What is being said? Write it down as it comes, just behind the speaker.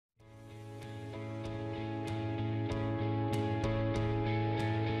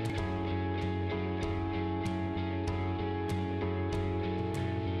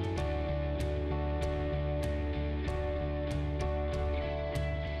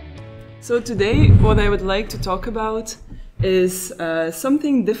So today, what I would like to talk about is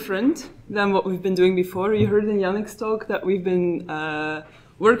something different than what we've been doing before. You heard in Yannick's talk that we've been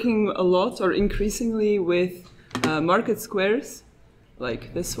working a lot or increasingly with market squares,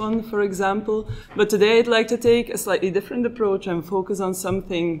 like this one, for example. But today I'd like to take a slightly different approach and focus on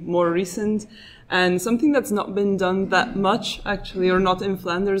something more recent and something that's not been done that much, actually, or not in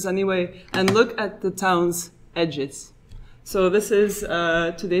Flanders anyway, and look at the town's edges. So this is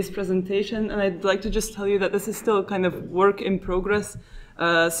today's presentation, and I'd like to just tell you that this is still kind of work in progress.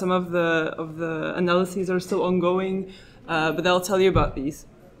 Some of the analyses are still ongoing, but I'll tell you about these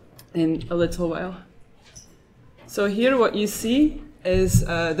in a little while. So here what you see is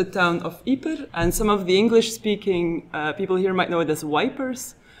the town of Ieper, and some of the English-speaking people here might know it as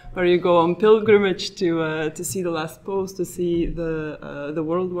Wipers, where you go on pilgrimage to see the last post, to see the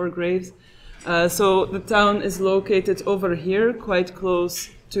World War graves. So the town is located over here, quite close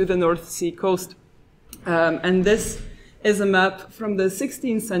to the North Sea coast. And this is a map from the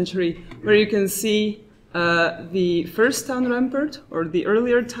 16th century, where you can see the first town rampart, or the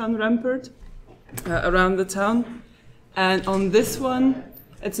earlier town rampart, around the town. And on this one,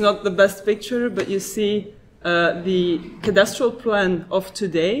 it's not the best picture, but you see the cadastral plan of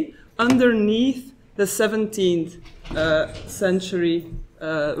today underneath the 17th century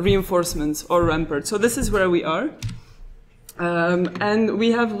reinforcements or rampart. So this is where we are. And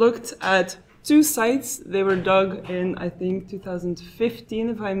we have looked at two sites. They were dug in, I think, 2015,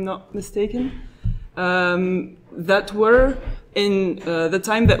 if I'm not mistaken, that were in the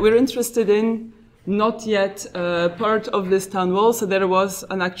time that we're interested in, not yet part of this town wall. So there was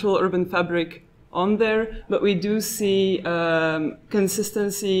an actual urban fabric on there, but we do see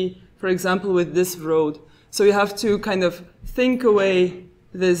consistency, for example, with this road. So you have to kind of think away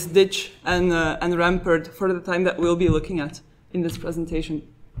this ditch and rampart for the time that we'll be looking at in this presentation.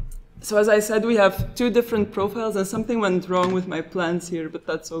 So as I said, we have two different profiles, and something went wrong with my plans here, but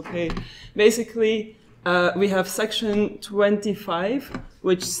that's okay. Basically, we have section 25,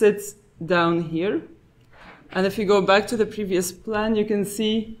 which sits down here. And if you go back to the previous plan, you can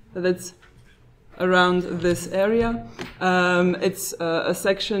see that it's around this area. It's a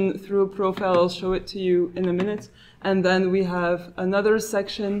section through a profile. I'll show it to you in a minute. And then we have another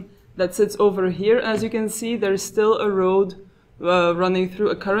section that sits over here. As you can see, there's still a road running through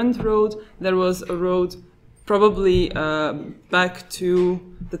a current road. There was a road probably back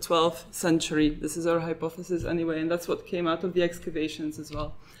to the 12th century. This is our hypothesis anyway, and that's what came out of the excavations as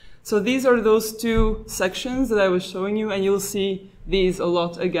well. So these are those two sections that I was showing you, and you'll see these a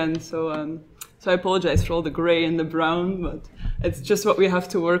lot again. So I apologize for all the gray and the brown, but it's just what we have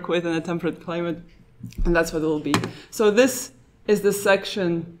to work with in a temperate climate, and that's what it will be. So this is the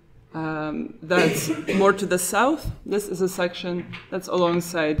section that's more to the south. This is a section that's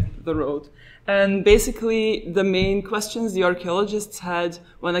alongside the road. And basically, the main questions the archaeologists had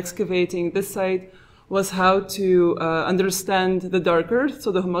when excavating this site was how to understand the dark earth,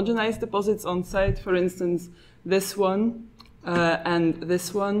 so the homogenized deposits on site, for instance, this one, and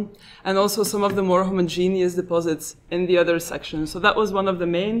this one, and also some of the more homogeneous deposits in the other sections. So that was one of the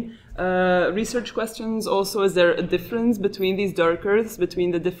main research questions. Also, is there a difference between these dark earths,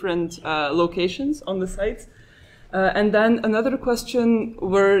 between the different locations on the sites? And then another question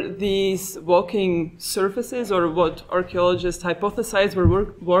were these walking surfaces, or what archaeologists hypothesized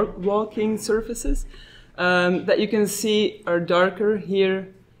were walking surfaces, that you can see are darker here,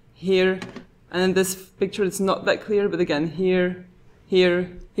 here, and in this picture it's not that clear, but again, here,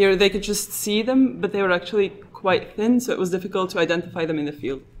 here, here, they could just see them, but they were actually quite thin, so it was difficult to identify them in the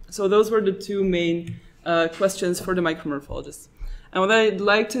field. So those were the two main questions for the micromorphologists. And what I'd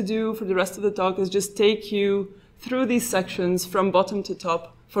like to do for the rest of the talk is just take you through these sections from bottom to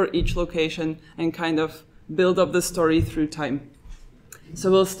top for each location and kind of build up the story through time.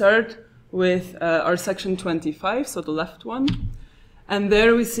 So we'll start with our section 25, so the left one. And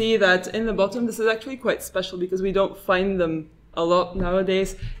there we see that in the bottom, this is actually quite special because we don't find them a lot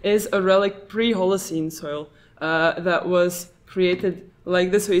nowadays, is a relic pre-Holocene soil that was created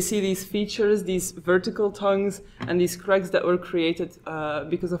like this. So you see these features, these vertical tongues, and these cracks that were created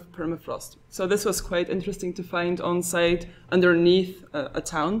because of permafrost. So this was quite interesting to find on site underneath a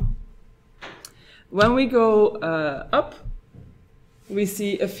town. When we go up, we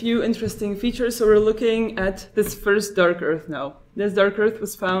see a few interesting features. So we're looking at this first dark earth now. This dark earth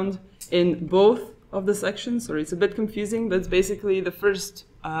was found in both of the sections. Sorry, it's a bit confusing, but it's basically the first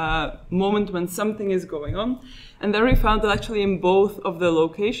moment when something is going on. And there we found that actually in both of the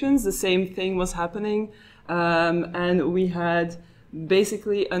locations, the same thing was happening. And we had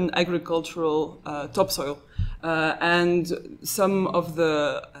basically an agricultural topsoil. And some of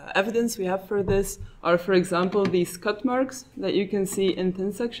the evidence we have for this are, for example, these cut marks that you can see in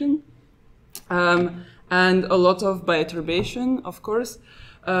thin section, and a lot of bioturbation, of course.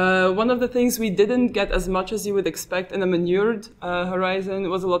 One of the things we didn't get as much as you would expect in a manured horizon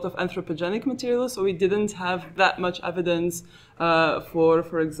was a lot of anthropogenic material, so we didn't have that much evidence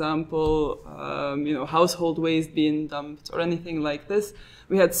for example, household waste being dumped or anything like this.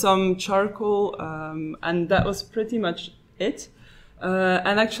 We had some charcoal, and that was pretty much it.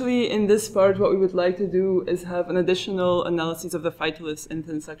 And actually, in this part, what we would like to do is have an additional analysis of the phytoliths in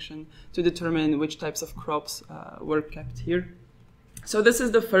thin section to determine which types of crops were kept here. So this is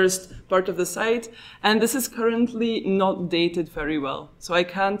the first part of the site, and this is currently not dated very well. So I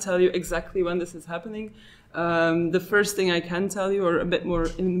can't tell you exactly when this is happening. The first thing I can tell you, or in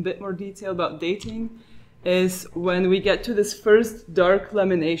a bit more detail about dating, is when we get to this first dark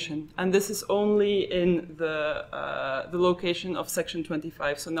lamination, and this is only in the location of section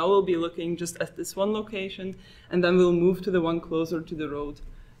 25. So now we'll be looking just at this one location, and then we'll move to the one closer to the road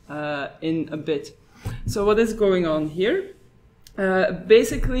in a bit. So what is going on here?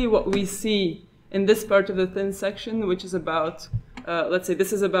 Basically, what we see in this part of the thin section, which is about, let's say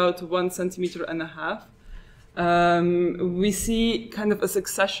this is about 1.5 centimeters, we see kind of a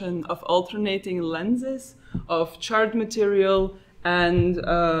succession of alternating lenses of charred material and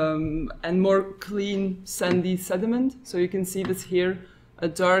more clean sandy sediment. So you can see this here, a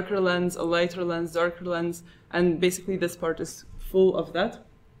darker lens, a lighter lens, darker lens, and basically this part is full of that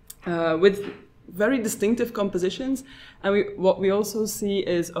with very distinctive compositions. And what we also see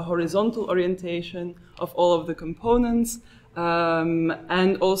is a horizontal orientation of all of the components,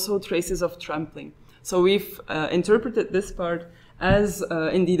 and also traces of trampling. So we've interpreted this part as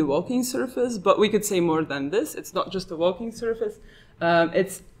indeed a walking surface, but we could say more than this. It's not just a walking surface,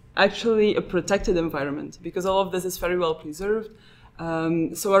 it's actually a protected environment, because all of this is very well preserved.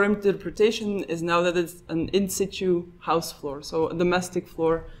 So our interpretation is now that it's an in situ house floor, so a domestic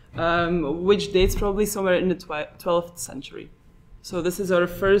floor, which dates probably somewhere in the 12th century. So this is our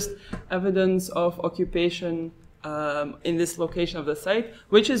first evidence of occupation in this location of the site,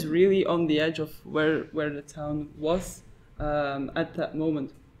 which is really on the edge of where the town was at that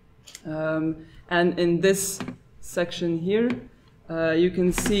moment. And in this section here, you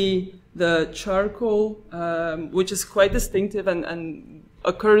can see the charcoal, which is quite distinctive and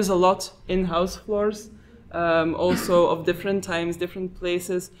occurs a lot in house floors, also of different times, different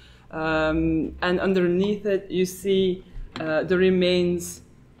places. And underneath it, you see the remains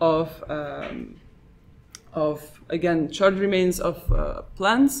of again, charred remains of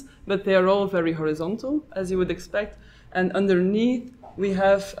plants, but they are all very horizontal, as you would expect. And underneath, we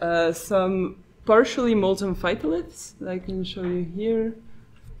have some partially molten phytoliths that I can show you here.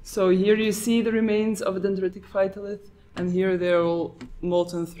 So here you see the remains of a dendritic phytolith, and here they're all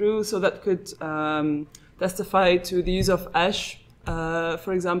molten through. So that could testify to the use of ash,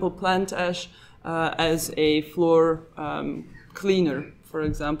 for example, plant ash, as a floor cleaner, for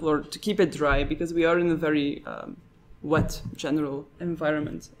example, or to keep it dry, because we are in a very wet general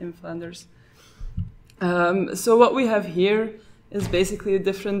environment in Flanders. So what we have here is basically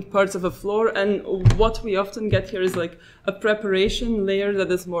different parts of a floor, and what we often get here is like a preparation layer that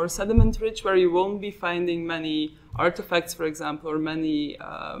is more sediment rich, where you won't be finding many artifacts, for example, or many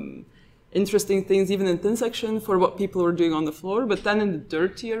interesting things, even in thin section, for what people were doing on the floor. But then in the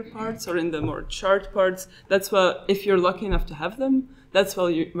dirtier parts, or in the more charred parts, that's what, if you're lucky enough to have them, that's where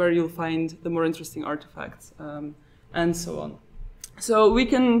you'll find the more interesting artifacts, and so on. So we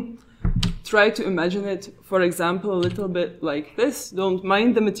can try to imagine it, for example, a little bit like this. Don't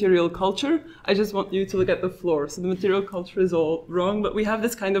mind the material culture. I just want you to look at the floor. So the material culture is all wrong, but we have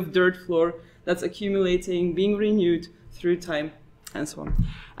this kind of dirt floor that's accumulating, being renewed through time, and so on.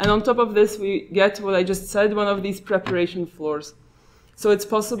 And on top of this, we get what I just said, one of these preparation floors. So it's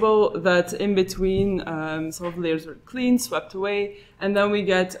possible that in between, some of the layers are cleaned, swept away, and then we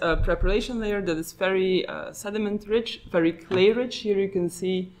get a preparation layer that is very sediment rich, very clay rich. Here you can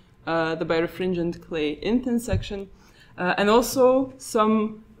see the birefringent clay in thin section, and also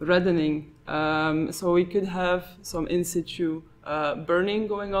some reddening. So we could have some in situ burning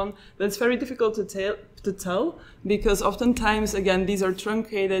going on, but it's very difficult to tell, because oftentimes, again, these are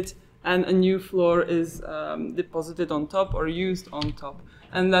truncated and a new floor is deposited on top or used on top.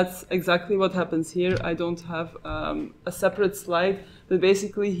 And that's exactly what happens here. I don't have a separate slide, but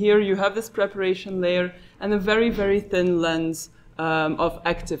basically here you have this preparation layer and a very, very thin lens of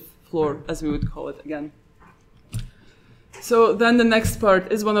active floor, as we would call it again. So then the next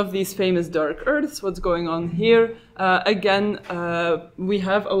part is one of these famous dark earths. What's going on here? Again, we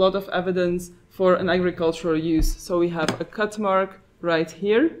have a lot of evidence for an agricultural use. So we have a cut mark right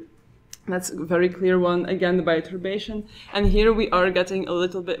here. That's a very clear one, again, by turbation. And here we are getting a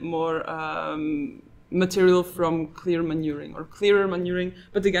little bit more material from clear manuring or clearer manuring.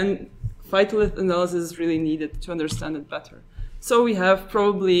 But again, phytolith analysis is really needed to understand it better. So we have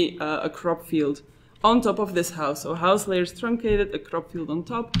probably a crop field on top of this house. So house layers truncated, a crop field on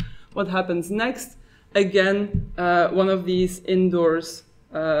top. What happens next? Again, one of these indoors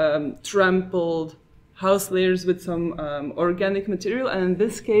trampled house layers with some organic material. And in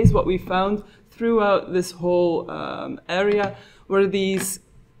this case, what we found throughout this whole area were these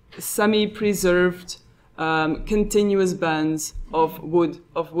semi-preserved continuous bands of wood,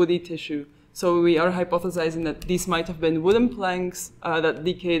 of woody tissue. So we are hypothesizing that these might have been wooden planks that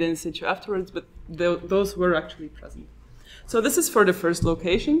decayed in situ afterwards, but those were actually present. So this is for the first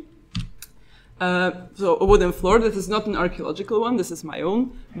location. So a wooden floor. This is not an archaeological one. This is my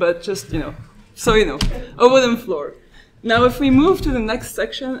own, but just, so you know, a wooden floor. Now, if we move to the next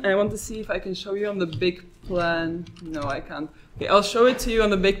section, I want to see if I can show you on the big plan. No, I can't. Okay, I'll show it to you on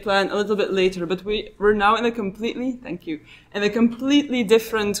the big plan a little bit later, but we're now in a completely, thank you, in a completely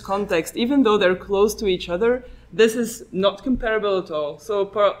different context. Even though they're close to each other, this is not comparable at all. So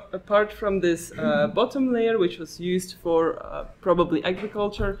apart from this bottom layer, which was used for probably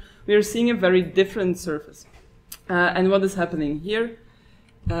agriculture, we are seeing a very different surface. And what is happening here?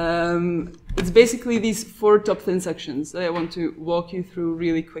 It's basically these 4 top thin sections that I want to walk you through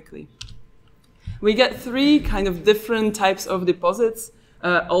really quickly. We get 3 kind of different types of deposits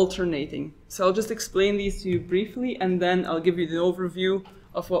alternating. So I'll just explain these to you briefly, and then I'll give you the overview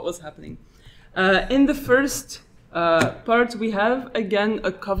of what was happening. In the first part, we have, again,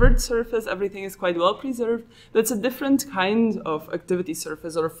 a covered surface. Everything is quite well preserved, but it's a different kind of activity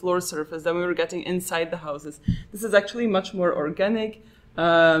surface or floor surface than we were getting inside the houses. This is actually much more organic.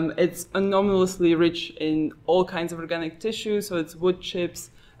 It's anomalously rich in all kinds of organic tissue, so it's wood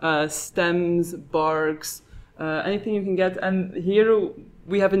chips, stems, barks, anything you can get. And here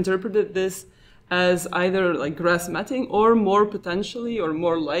we have interpreted this as either like grass matting or more potentially or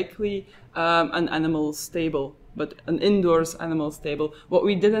more likely an animal stable, but an indoors animal stable. What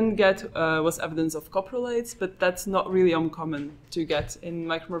we didn't get was evidence of coprolites, but that's not really uncommon to get in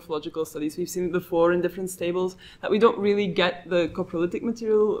micromorphological studies. We've seen it before in different stables that we don't really get the coprolitic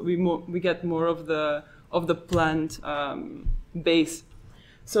material. We get more of the plant base.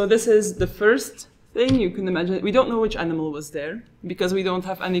 So this is the first thing you can imagine. We don't know which animal was there because we don't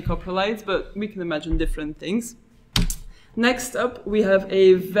have any coprolites, but we can imagine different things. Next up, we have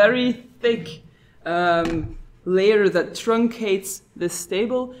a very thick layer that truncates this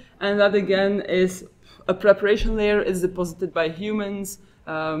stable, and that again is a preparation layer. It's deposited by humans.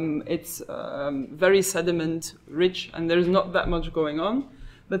 It's very sediment rich, and there's not that much going on.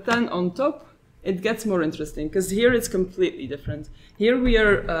 But then on top, it gets more interesting, because here it's completely different. Here we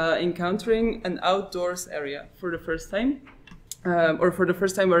are encountering an outdoors area for the first time, or for the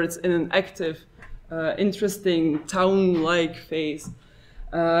first time where it's in an active, interesting town-like phase.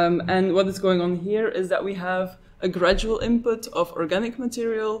 And what is going on here is that we have a gradual input of organic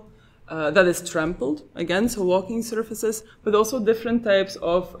material that is trampled, again, so walking surfaces, but also different types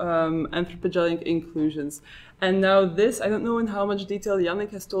of anthropogenic inclusions. And now this, I don't know in how much detail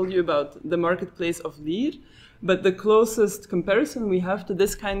Yannick has told you about the marketplace of Lier, but the closest comparison we have to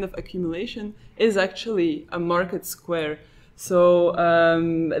this kind of accumulation is actually a market square. So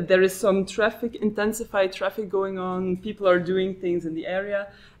there is some traffic, intensified traffic going on, people are doing things in the area,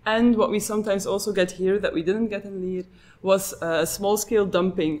 and what we sometimes also get here that we didn't get in Lier was a small-scale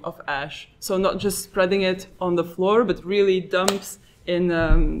dumping of ash. So not just spreading it on the floor, but really dumps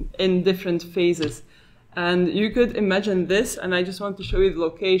in different phases. And you could imagine this, and I just want to show you the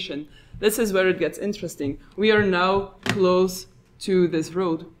location. This is where it gets interesting. We are now close to this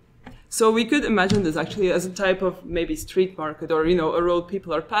road. So we could imagine this actually as a type of maybe street market, or a road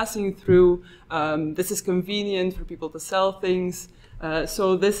people are passing through. This is convenient for people to sell things.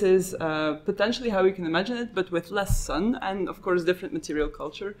 So this is potentially how we can imagine it, but with less sun and, of course, different material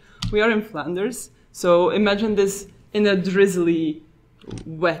culture. We are in Flanders, so imagine this in a drizzly,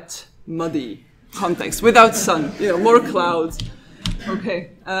 wet, muddy context, without sun, more clouds.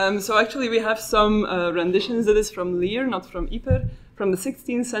 Okay, so actually we have some renditions of this from Lier, not from Ieper, from the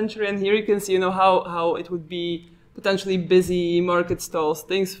 16th century, and here you can see, how it would be potentially busy, market stalls,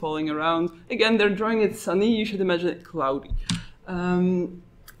 things falling around. Again, they're drawing it sunny, you should imagine it cloudy.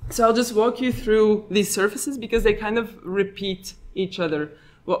 So I'll just walk you through these surfaces because they kind of repeat each other.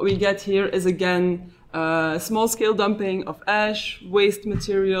 What we get here is, again, small-scale dumping of ash, waste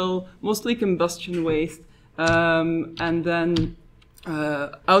material, mostly combustion waste, and then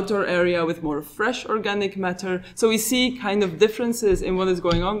outdoor area with more fresh organic matter. So we see kind of differences in what is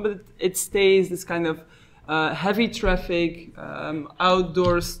going on, but it stays this kind of heavy traffic,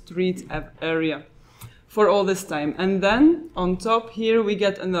 outdoor street area for all this time. And then on top here, we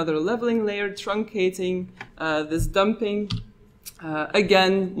get another leveling layer, truncating this dumping.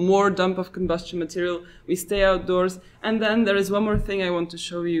 Again, more dump of combustion material. We stay outdoors. And then there is one more thing I want to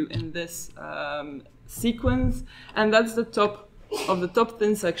show you in this sequence, and that's the top of the top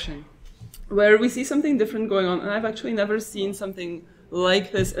thin section, where we see something different going on. And I've actually never seen something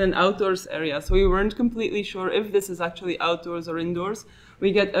like this in an outdoors area. So we weren't completely sure if this is actually outdoors or indoors.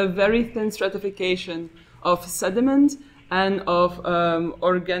 We get a very thin stratification of sediment and of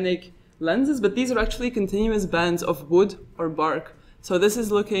organic lenses, but these are actually continuous bands of wood or bark. So this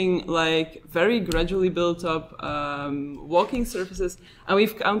is looking like very gradually built up walking surfaces, and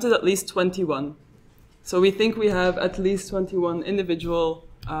we've counted at least 21. So we think we have at least 21 individual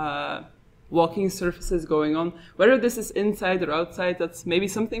walking surfaces going on. Whether this is inside or outside, that's maybe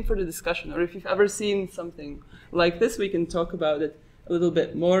something for the discussion. Or if you've ever seen something like this, we can talk about it a little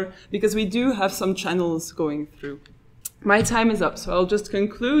bit more, because we do have some channels going through. My time is up, so I'll just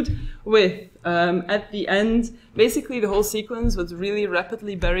conclude with, at the end, basically the whole sequence was really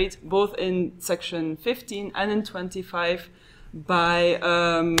rapidly buried, both in section 15 and in 25, by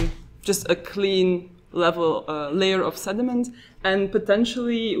just a clean level layer of sediment, and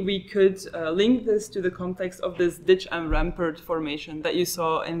potentially we could link this to the context of this ditch and rampart formation that you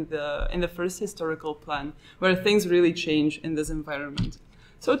saw in the first historical plan, where things really change in this environment.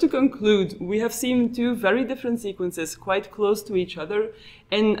 So to conclude, we have seen two very different sequences quite close to each other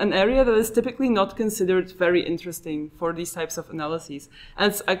in an area that is typically not considered very interesting for these types of analyses.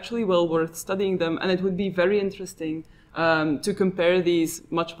 And it's actually well worth studying them, and it would be very interesting to compare these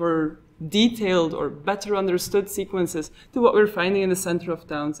much more detailed or better understood sequences to what we're finding in the center of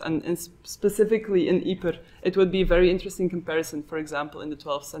towns, and specifically in Ieper. It would be a very interesting comparison, for example, in the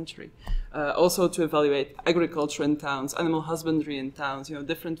 12th century. Also to evaluate agriculture in towns, animal husbandry in towns,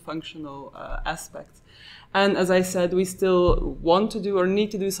 different functional aspects. And as I said, we still want to do or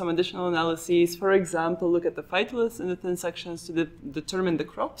need to do some additional analyses. For example, look at the phytoliths in the thin sections to determine the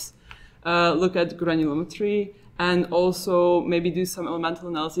crops, look at granulometry, and also maybe do some elemental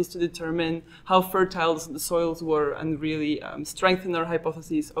analysis to determine how fertile the soils were and really strengthen our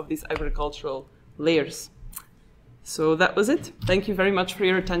hypotheses of these agricultural layers. So that was it. Thank you very much for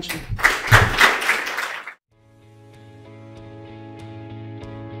your attention.